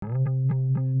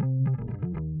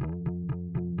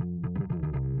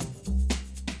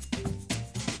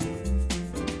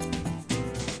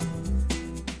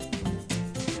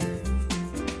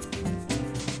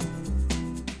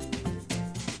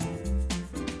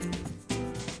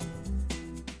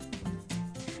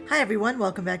Hi everyone,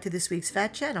 welcome back to this week's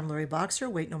Fat Chat. I'm Lori Boxer,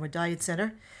 Weight No More Diet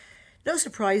Center. No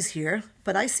surprise here,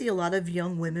 but I see a lot of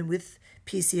young women with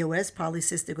PCOS,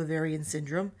 polycystic ovarian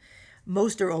syndrome.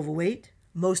 Most are overweight.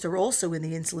 Most are also in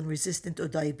the insulin resistant or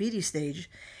diabetes stage.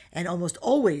 And almost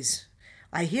always,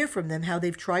 I hear from them how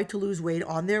they've tried to lose weight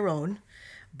on their own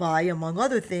by, among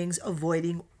other things,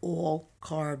 avoiding all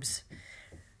carbs.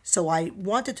 So I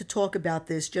wanted to talk about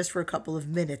this just for a couple of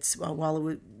minutes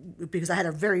because I had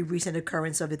a very recent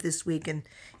occurrence of it this week and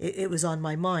it was on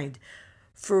my mind.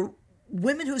 For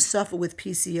women who suffer with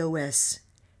PCOS,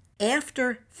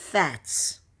 after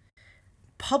fats,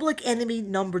 public enemy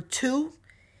number 2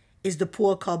 is the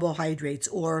poor carbohydrates,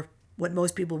 or what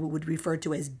most people would refer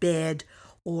to as bad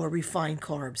or refined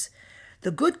carbs.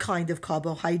 The good kind of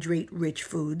carbohydrate-rich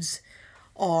foods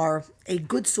are a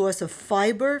good source of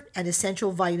fiber and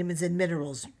essential vitamins and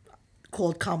minerals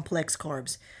called complex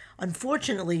carbs.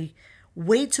 Unfortunately,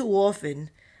 way too often,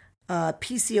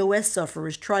 PCOS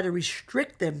sufferers try to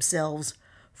restrict themselves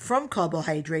from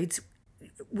carbohydrates,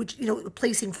 which,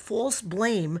 placing false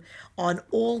blame on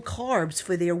all carbs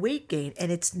for their weight gain,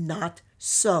 and it's not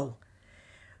so.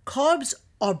 Carbs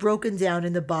are broken down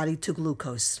in the body to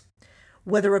glucose.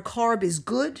 Whether a carb is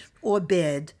good or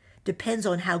bad depends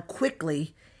on how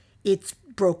quickly it's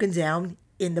broken down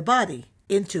in the body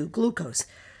into glucose.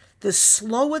 The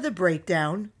slower the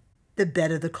breakdown, the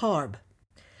better the carb.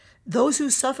 Those who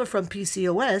suffer from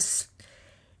PCOS,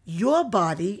 your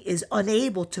body is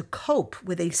unable to cope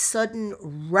with a sudden,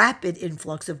 rapid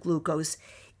influx of glucose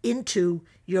into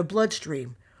your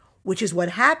bloodstream, which is what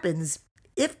happens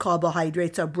if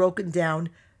carbohydrates are broken down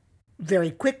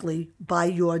very quickly by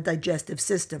your digestive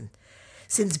system.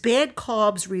 Since bad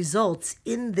carbs results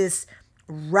in this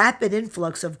rapid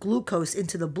influx of glucose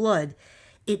into the blood,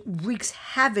 it wreaks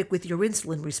havoc with your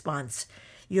insulin response.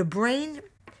 Your brain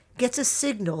gets a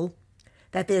signal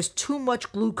that there's too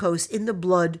much glucose in the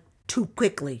blood too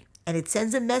quickly, and it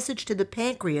sends a message to the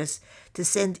pancreas to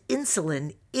send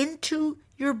insulin into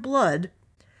your blood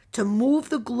to move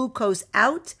the glucose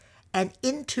out and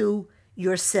into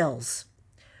your cells.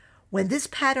 When this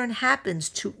pattern happens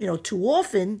too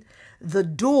often, the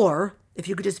door, if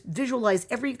you could just visualize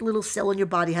every little cell in your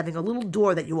body having a little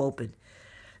door that you open.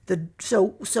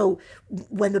 So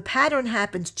when the pattern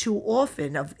happens too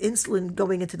often of insulin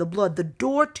going into the blood, the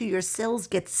door to your cells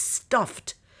gets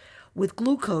stuffed with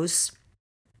glucose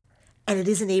and it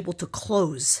isn't able to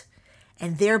close.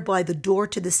 And thereby the door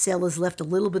to the cell is left a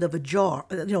little bit ajar.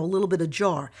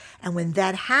 And when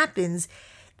that happens,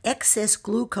 excess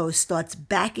glucose starts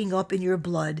backing up in your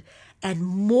blood and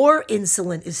more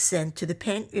insulin is sent to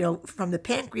from the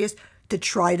pancreas to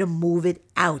try to move it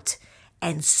out,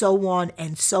 and so on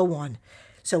and so on.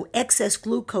 So excess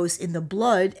glucose in the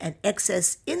blood and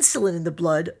excess insulin in the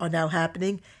blood are now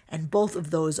happening, and both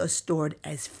of those are stored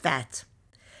as fat.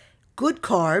 Good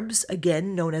carbs,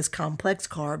 again known as complex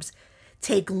carbs,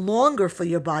 take longer for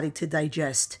your body to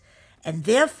digest, and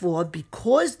therefore,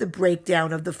 because the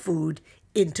breakdown of the food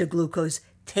into glucose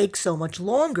takes so much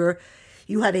longer,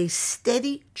 you have a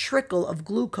steady trickle of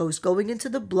glucose going into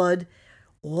the blood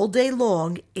all day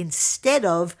long instead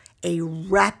of a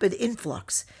rapid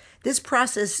influx. This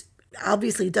process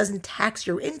obviously doesn't tax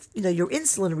your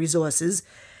insulin resources.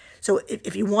 So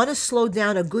if you want to slow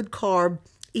down a good carb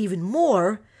even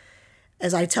more,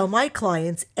 as I tell my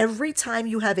clients, every time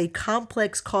you have a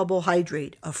complex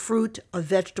carbohydrate, a fruit, a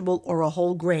vegetable, or a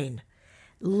whole grain,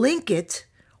 link it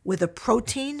with a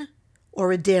protein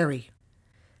or a dairy.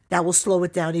 That will slow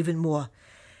it down even more.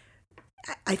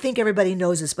 I think everybody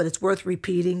knows this, but it's worth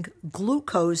repeating.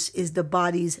 Glucose is the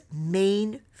body's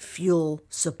main fuel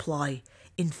supply.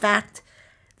 In fact,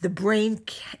 the brain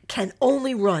can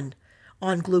only run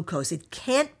on glucose. It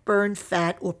can't burn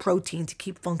fat or protein to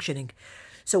keep functioning.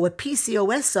 So a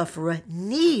PCOS sufferer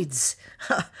needs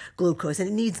glucose, and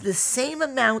it needs the same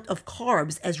amount of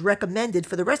carbs as recommended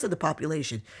for the rest of the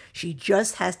population. She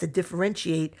just has to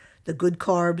differentiate the good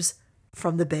carbs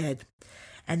from the bad.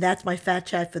 And that's my Fat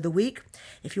Chat for the week.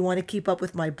 If you want to keep up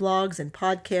with my blogs and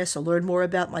podcasts or learn more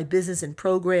about my business and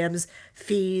programs,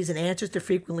 fees, and answers to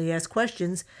frequently asked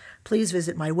questions, please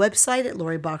visit my website at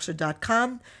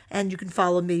loriboxer.com, and you can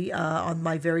follow me on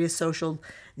my various social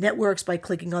networks by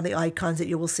clicking on the icons that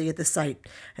you will see at the site.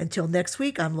 Until next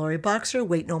week, I'm Lori Boxer,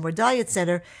 Weight No More Diet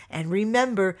Center, and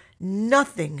remember,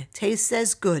 nothing tastes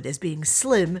as good as being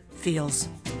slim feels.